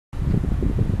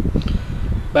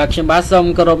Bà khi bác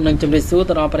xong có rộp nâng chùm lịch sử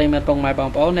tỏ bày mặt bóng mái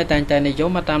bóng bóng này tàn tàn này dấu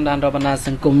mà tam đàn rộp bàn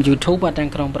sân cùng YouTube và trang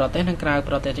krong protest nâng krao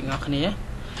protest tình ngọc này.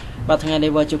 Bà thằng này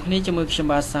vừa chụp này cho mưu khi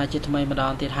bà xa chứ thầm mà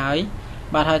đòn tiết hỏi.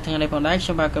 Bà thầy thằng này phong đáy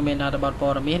cho bà comment ở bọt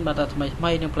bò rầm miên bà ta thầm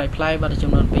mây nâng play bà ta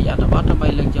chụp nôn bị ở bọt thầm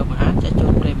mây lưng cho mà hát cho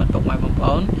chút bày mặt bóng mái bóng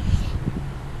bóng.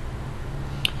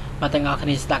 Bà thằng ngọc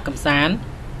này sẽ cầm sán.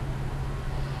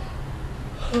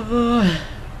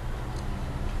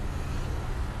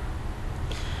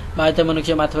 Bài tập mình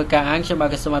sẽធ្វើការអានខ្ញុំបា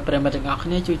ទសូមឲ្យប្រិយមិត្តទាំងអស់គ្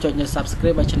នាជួយចុចនៅ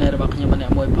Subscribe ឲ្យ Channel របស់ខ្ញុំម្នា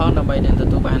ក់មួយផងដើម្បីនឹងទ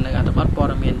ទួលបាននូវអត្ថបទព័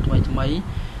ត៌មានថ្មីៗ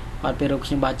បាទពីរូបខ្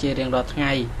ញុំបាទជារៀងរាល់ថ្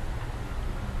ងៃ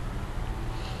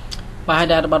បាទហើយ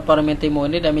អត្ថបទព័ត៌មានទី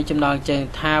1នេះដែលមានចំណងជើង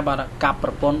ថាបាទកាប់ប្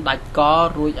រពន្ធដាច់ក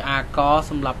រួចអាក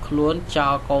សម្រាប់ខ្លួនចោ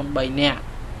លកូន3នាក់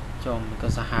ចូលក៏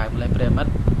សាហាវម្លេះប្រិយមិត្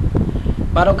ត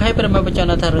បាទអូខេប្រិយមិត្តបញ្ជាក់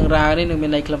នៅថារឿងរ៉ាវនេះនឹងមា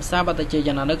នន័យខ្លឹមសារបាទតែជា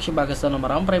យ៉ាងណានោះខ្ញុំបាទក៏សូមអា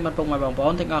រម្មណ៍ប្រិយមិត្តពុកម៉ែបងប្អូ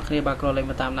នទាំងអស់គ្នាបាទក្រឡេក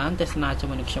មកតាមដានទេសនាជា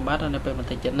មួយនឹងខ្ញុំបាទនៅពេលបន្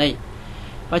តិចទៀតនេះ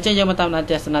បាទចេញយកមកតាមដាន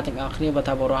ទេសនាទាំងអស់គ្នាបាទ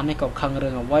ថាបរិះនេះក៏ខឹងរឿ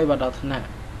ងអ្វីបាទដល់ថ្នាក់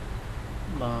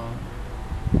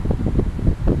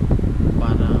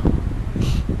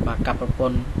បាទកាប់ប្រព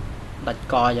ន្ធដាច់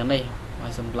កយ៉ាងនេះហើ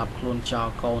យសម្រាប់ខ្លួនចោល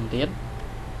កូនទៀត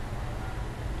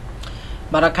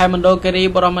បាទខេមមណ្ឌលគិរី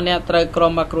បរមម្នាក់ត្រូវក្រុ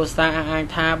មគ្រួសារអះអាង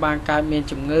ថាបានកើតមាន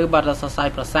ជំងឺបាត់សរសៃ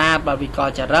ប្រសាទបាទវិកល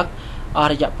ចរិតអស់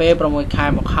រយៈពេល6ខែ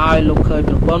មកហើយលោកឃើញ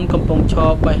ប្រពន្ធកំពុងឈ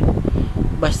រ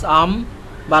បេះស្អំ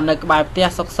បាទនៅក្បែរផ្ទះ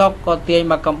សុកក៏ទាញ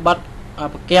មកកំបិត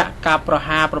បកៈការប្រ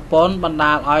ហារប្រពន្ធបណ្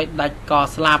ដាលឲ្យដាច់ក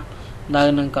ស្លាប់នៅ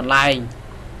នឹងកន្លែង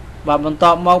បាទបន្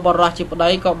ទាប់មកបរិះជាប្តី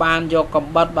ក៏បានយកកំ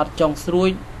បិតបាត់ចុងស្រួយ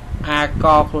អាក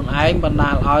ខ្លួនឯងបណ្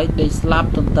ដាលឲ្យដេកស្លាប់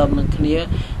ទន្ទឹមនឹងគ្នា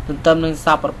ទន្ទឹមនឹង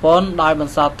សាប់ប្រពន្ធដោយប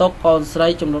ន្សល់ទុកកូនស្រី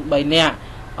ចំនួន3នាក់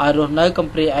ឲ្យរស់នៅកំ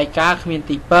ព្រាឯកាគ្មាន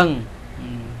ទីពឹង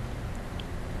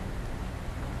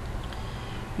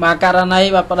មកករណី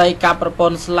បាទប្តីកាប់ប្រព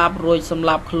ន្ធស្លាប់រួចសម្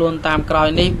លាប់ខ្លួនតាមក្រោយ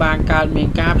នេះបានកើតមាន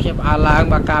ការភ្ញាក់ផ្អើលឡើង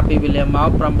បាទកាលពីវេលាម៉ោង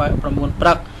9ព្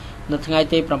រឹកនៅថ្ងៃ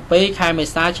ទី7ខែមេ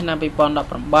សាឆ្នាំ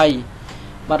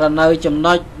2018បាទនៅចំ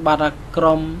ណុចបាទក្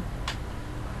រុ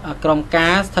មកា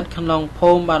រស្ថិតក្នុង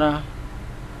ភូមិបាទ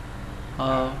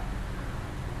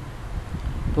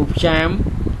ពុកចាម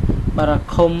បាទ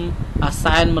ឃុំអា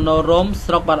សែនមនោរម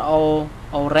ស្រុកបាទ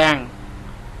អូរាំង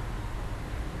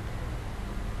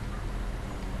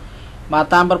បាទ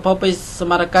តាមប្រភពពីស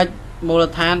មត្ថកិច្ចមូល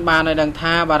ដ្ឋានបានឲ្យដឹង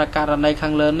ថាបាទករណីខា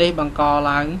ងលើនេះបង្ក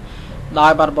ឡើងដោ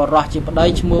យបាទបរិះជាប្តី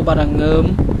ឈ្មោះបាទងើម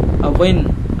វិន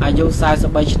អាយុ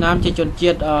43ឆ្នាំជាជន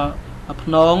ជាតិ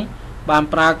ភ្នងបាន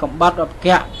ប្រើកំបិតអប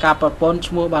កៈការប្រពន្ធ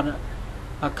ឈ្មោះបាទ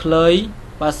ក្លើយ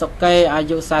បាទសុកេអា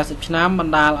យុ40ឆ្នាំប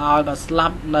ណ្ដាលឲ្យបាទស្លា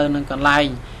ប់នៅនឹងកន្លែង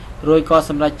រួចក៏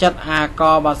សម្រេចចិត្តអាក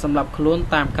បាទសម្រាប់ខ្លួន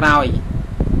តាមក្រោយ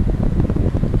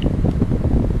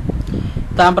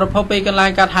តាមប្រភពពីកន្លែ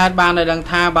ងកាត់ហេតុបានឲ្យដឹង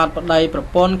ថាបាទប្តីប្រ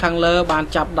ពន្ធខាងលើបាន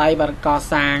ចាប់ដៃបាទក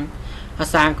សាង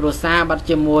គ្រួសារបាទ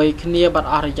ជាមួយគ្នាបាទ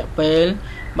អស់រយៈពេល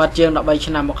បាទជាង13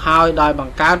ឆ្នាំមកហើយដោយប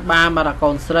ង្កើតបានបាទកូ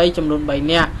នស្រីចំនួន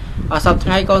3នាក់សប្តាហ៍ថ្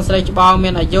ងៃកូនស្រីច្បងមា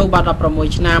នអាយុបាទ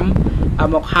16ឆ្នាំ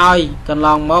មកហើយកន្ល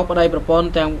ងមកប្តីប្រពន្ធ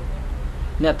ទាំង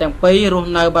អ្នកទាំងពីររស់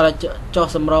នៅបាទចុះ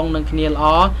សម្រងនឹងគ្នាល្អ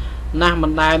ណាស់មិ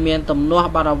នដែលមានទំនាស់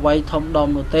បាទអ្វីធំដុំ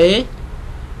នោះទេ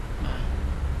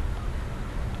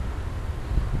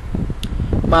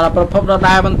បាទប្រភពដ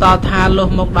ដែលបន្តថាលុះ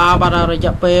មកដល់បាទរ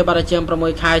យៈពេលបាទជាង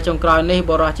6ខែចុងក្រោយនេះ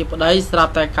បរិះជាប្តីស្រា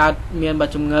ប់តែកើតមានបាទ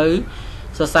ជំងឺ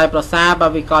សរសៃប្រសាទបា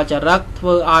ទវិកលចរិតធ្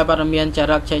វើឲ្យបាទមានច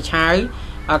រិតឆេវឆាវ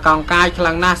កោងកាយខ្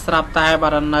លាំងណាស់ស្រាប់តែបា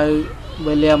ទនៅ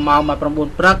វេលាម៉ោង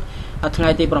9ព្រឹកថ្ងៃ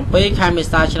ទី7ខែមេ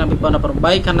សាឆ្នាំ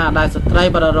2018ខណៈដែលស្ត្រី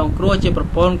បាទរងគ្រោះជាប្រ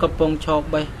ពន្ធកំពុងឈរ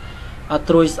បេះ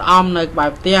ត្រួយស្អំនៅក្បែរ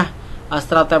ផ្ទះ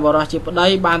ស្រាប់តែបរិះជាប្តី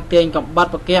បានទាញកំបិត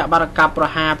បកៈបាទកាប់ប្រ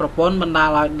ហារប្រពន្ធបណ្ដាល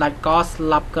ឲ្យដាច់កស្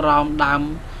លាប់ក្រោមដើម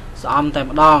ស្អំតែ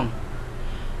ម្ដង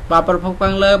បាទប្រភព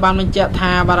ខាងលើបានបញ្ជាក់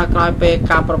ថាបាទក្រោយពេល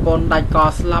កាប់ប្រពន្ធដាច់ក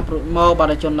ស្លាប់រួចមកបា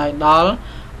ទជនដៃដល់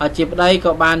ជាប្តី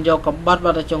ក៏បានយកកំបិត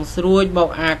បាទចុងស្រួចមក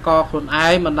អាកខ្លួនឯ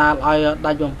ងបណ្ដាលឲ្យ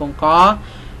ដាច់បំពង់ក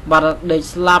បាទដេក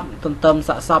ស្លាប់ទន្ទឹម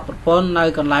សាកសពប្រពន្ធនៅ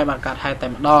កន្លែងបាទកាត់ហេតុតែ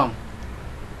ម្ដង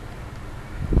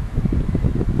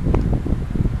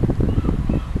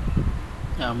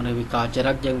មនុស្សវិកលច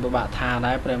រិតយើងពិបាកថា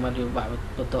ដែរប្រិមត្តពិបាកប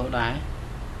ន្ទោសដែរ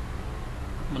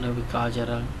មនុស្សវិកលច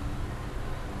រិត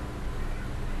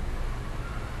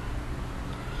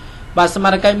បាទសមា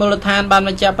ជិកមូលដ្ឋានបានប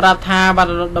ញ្ជាក់ប្រាប់ថាបាទ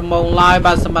ដំណងឡើយ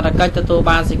បាទសមាជិកទទួល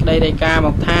បានសេចក្តីរាយការណ៍ម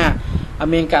កថា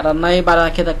មានករណីបាទ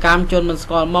ឃាតកម្មជនមិនស្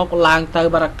គាល់មកឡើងទៅ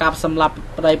បាទកាប់សម្លាប់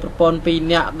ប្តីប្រពន្ធ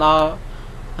2នាក់ដល់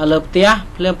លើផ្ទះ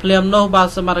ភ្លាមនោះបាទ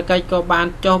សមាជិកក៏បាន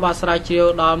ចុះបាទស្រាវជ្រាវ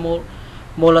ដល់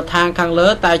មូលដ្ឋានខាងលើ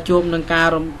តែជួបនឹងការ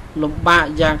លំបាក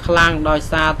យ៉ាងខ្លាំងដោយ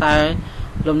សារតែ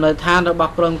លំនៅឋានរប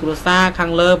ស់ក្រុមគ្រួសារខា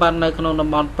ងលើបាននៅក្នុងតំ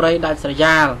បន់ព្រៃដាច់ស្រ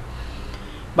យាល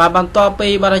បាទបន្តពី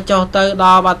បាទចុះទៅដ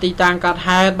ល់បាទទីតាំងកាត់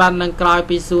ហេតុបាទនឹងក្រោយ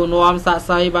ពីសួរនាំសាក់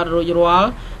សីបាទរួចរាល់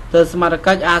ទៅសមាជិក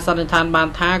អាសន្និដ្ឋានបាន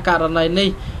ថាករណីនេះ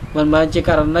មិនមែនជា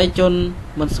ករណីជន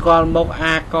មិនស្គាល់មុខ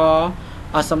អាក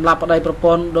សម្រាប់ប្តីប្រព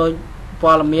ន្ធដោយ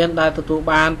ព័ត៌មានដែលទទួល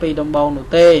បានពីដំបងនោះ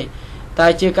ទេតែ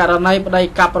ជាករណីប្តី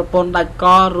កាប់ប្រពន្ធដាច់ក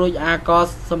រួចអាក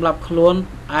សម្រាប់ខ្លួន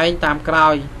ឯងតាមក្រោ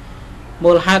យ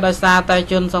មូលហេតុដោយសារតែ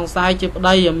ជនសង្ស័យជាប្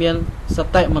តីមានស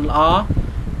តិមិនល្អ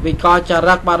វិកលច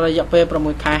រិតបាទរយៈពេល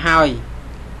6ខែហើយ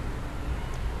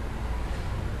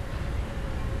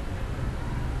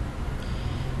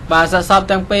បាទសសព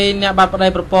ទាំងពីរអ្នកបាទប្តី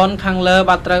ប្រពន្ធខាងលើ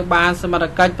បាទត្រូវបានសមត្ថ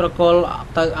កិច្ចប្រគល់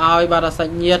ទៅឲ្យបាទសា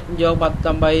ច់ញាតិយកបាទ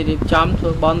ដើម្បីរៀបចំធ្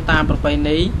វើបុណ្យតាមប្រពៃ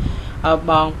ណី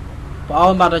បងប្អូ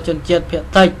នបាទជនជាតិភាគ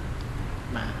តិច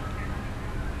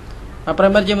បាទប្រិ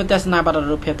មិត្តយើងមកទស្សនាបាទ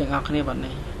រូបភាពទាំងអស់គ្នាបាទ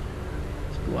នេះ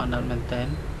គួរអណ្ដាតមែនតើ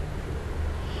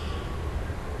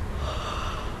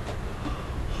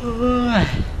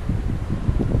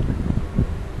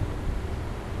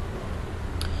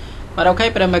បាទអូខេ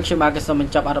ប្រិមិត្តខ្ញុំបាទក៏សូមប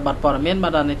ញ្ចប់អត្ថបទព័ត៌មានបា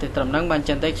ទដល់នេះទៅត្រឹមហ្នឹងបាន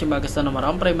ចិនទេខ្ញុំបាទក៏សូមអ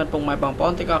រំប្រិមិត្តពុកម៉ែបងប្អូ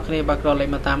នទាំងអស់គ្នាបាទក៏លេខ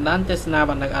មកតាមដានទស្សនា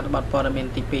បាទនៅអត្ថបទព័ត៌មាន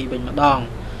ទី2វិញម្ដង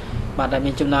បាទដែល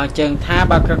មានចំណងជើងថា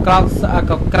បាទក្រកក៏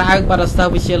ក្រៅបាទសិស្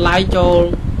សវិទ្យាល័យចូល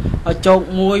ជោគ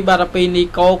មួយបាទពីនី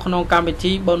កូក្នុងកម្មវិ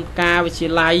ធីបុណ្យផ្កាវិទ្យា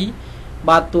ល័យ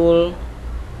បាទ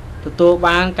ទទួល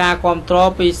បានការគាំទ្រ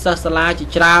ពីសិស្សសាលាជា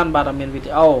ច្រើនបាទមានវី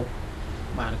ដេអូ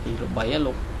បាទពីល្បី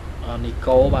លោកនី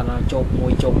កូបាទជោគមួ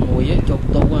យជោគ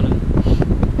ទូហ្នឹង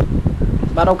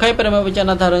បាទអូខេប្រិមត្តវិជ្ជា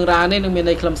ថារឿងរ៉ាវនេះនឹងមាន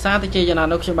ន័យខ្លឹមសារទៅជាយ៉ាងណា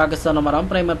នោះខ្ញុំបាទក៏សូមអរំ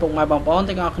ប្រិមត្តពុកម៉ែបងប្អូន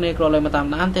ទាំងអស់គ្នាក៏លើមកតាម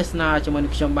ដានទស្សនាជាមួយនឹ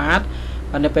ងខ្ញុំបាទ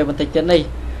នៅពេលបន្តិចទៀតនេះ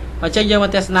អញ្ចឹងយើងម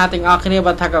កទស្សនាទាំងអស់គ្នា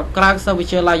បាទថាក៏ក្រៅសិស្សវិ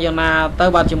ទ្យាល័យយ៉ាងណាទៅ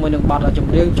បាទជាមួយនឹងបទច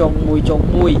ម្រៀងជោគមួ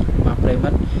យបាទប្រិម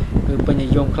ត្តគឺពេញនិ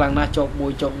យមខ្លាំងណាស់ជោគ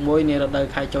មួយនារដូវ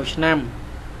ខែចូលឆ្នាំ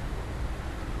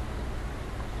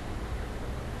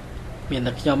មាន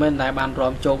តែខ្ញុំឯងដែលបាន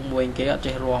រំជោគមួយគេអត់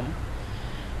ចេះរំ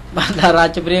បាទតារា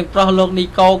ចម្រៀងប្រុសលោកនី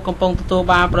កូកំពុងទទួល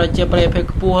បានប្រជាប្រិយភាព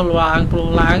ខ្ពស់ឡើង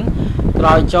ក្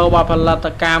រោយចូលបទផលិត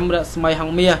កម្មរស្មីហ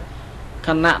ងមាសខ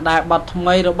ណៈដែលបទថ្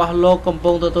មីរបស់លោកកំ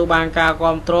ពុងទទួលបានការ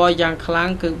គាំទ្រយ៉ាងខ្លាំង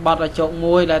គឺបទជោគ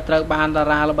មួយដែលត្រូវបានតា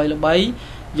រាល្បី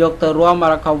យកទៅរួមម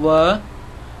ក cover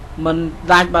មិន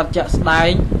ដាច់បាត់ចាក់ស្ដែង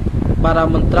បាទ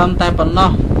មិនត្រឹមតែប៉ុណ្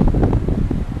ណោះ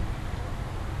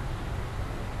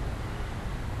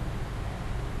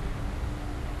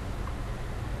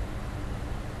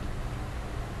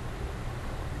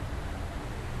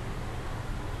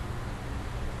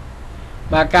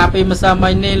បាទកាលពីម្សិលមិ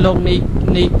ញនេះលោក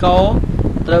នីកូ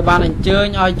ត្រូវបានអញ្ជើញ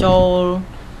ឲ្យចូល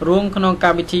រួមក្នុងក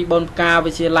ម្មវិធីបុណ្យផ្កា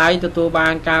វិទ្យាល័យទទួលបា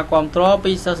នការគាំទ្រ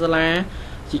ពីសិស្សសាលា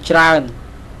ជាច្រើន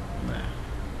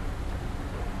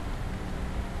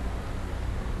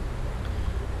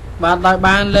បាទដោយ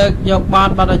បានលើកយកបទ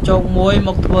បាទជោគមួយម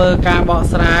កធ្វើការបក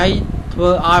ស្រាយធ្វើ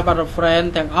ឲ្យបាទ friend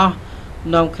ទាំងអស់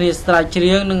នាំគ្នាស្រែកច្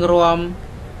រៀងនិងរាំ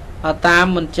តាម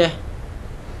មិនចេះ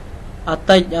អ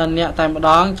តិចអ្នកតែម្ដ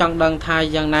ងចង់ដឹងថា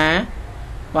យ៉ាងណា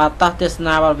បាទតោះទស្ស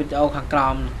នាបាទវីដេអូខាងក្រោ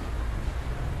ម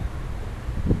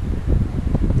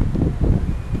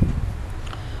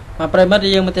បាទប្រិមិត្ត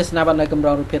យើងមកទស្សនាបាទនៅកម្រ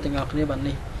ងរូបភាពទាំងអស់គ្នាបាទ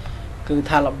នេះគឺ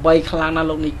ថាល្បីខ្លាំងណាស់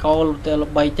លោកនីកូទៅ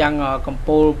ល្បីទាំងកំ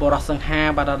ពូលបរោះសង្ហា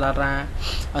បាទតារា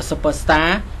Superstar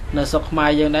នៅស្រុកខ្មែរ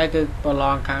យើងដែរគឺប្រឡ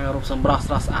ងខាងរូបសម្រស់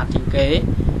ស្រស់ស្អាតជាងគេ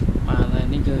បាទ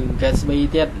នេះគឺ Gatsby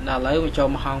ទៀតដល់ឥឡូវមកចូល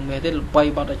មហងមាសទៀតល្បី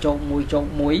បទជោគ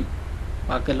មួយ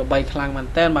បាទគឺល្បីខ្លាំងមែន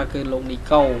តើបាទគឺលោកនី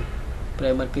កូប្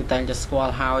រិមិត្តគឺតែងតែស្គា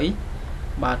ល់ហើយ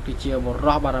បាទគឺជាប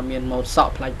រោះបាទមានម៉ូដស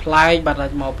ក់ប្លែកបា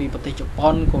ទមកពីប្រទេសជប៉ុ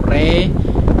នកូរ៉េ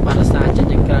បាទភាសាចិន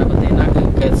យ៉ាងក្រៅប្រទេសណាគឺ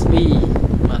Gatsby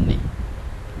បាទនេះ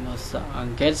មកសក់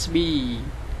Gatsby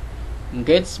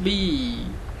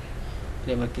ប្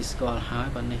រិមិត្តគឺស្គាល់ហើយ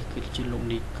បាទនេះគឺជាលោក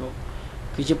នីកូ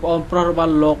គឺជាប្អូនប្រុសរប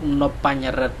ស់លោកនប់បញ្ញ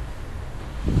រិទ្ធ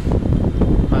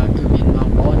បាទគឺមានបង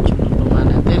ប្អូនចំនួនប្រមាណ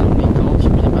ណាស់ទេលោកនីកូខ្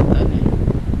ញុំចាំបាត់ទៅនេះ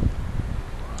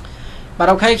បាទ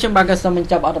អូខេខ្ញុំបាទក៏សូមបញ្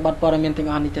ចប់អត្ថបទព័ត៌មានទាំង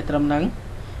អស់នេះទៅត្រឹមហ្នឹង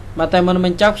បាទតែមុនប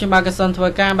ញ្ចប់ខ្ញុំបាទក៏សូមធ្វើ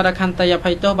ការបាទខន្តីអ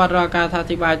ភ័យទោសបាទរាល់ការថាអ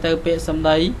ធិប្បាយទៅពាក្យសម្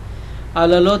ដី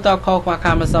លើលោតខុសខ្វះ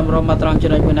ខាតមិនសមរម្យមកត្រង់ចំ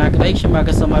ណុចមួយណាក្តីខ្ញុំបាទ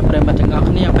ក៏សូមឲ្យប្រិយមិត្តទាំងអស់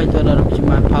គ្នាអភ័យទោសដល់រូបខ្ញុំ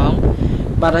បាទផង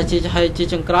បាទជា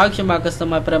ចុងក្រោយខ្ញុំបាទក៏សូ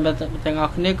មឲ្យប្រិយមិត្តទាំងអ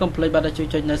ស់គ្នាកុំភ្លេចបាទជួយ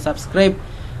ចុចនៅ Subscribe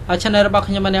ឲ្យ Channel របស់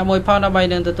ខ្ញុំម្នាក់មួយផងដើម្បី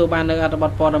នឹងទទួលបាននៅអត្ថប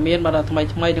ទព័ត៌មានបាទថ្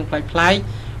មីនិងប្លែកៗ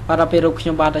បាទពីរូបខ្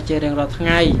ញុំបាទជារៀងរាល់ថ្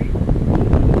ងៃ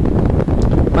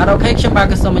បាទអូខេខ្ញុំបាទ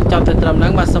ក៏សូមបញ្ចប់ទៅត្រឹមហ្នឹ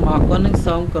ងបាទសូមអរគុណនិង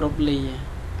សូមគោរពលា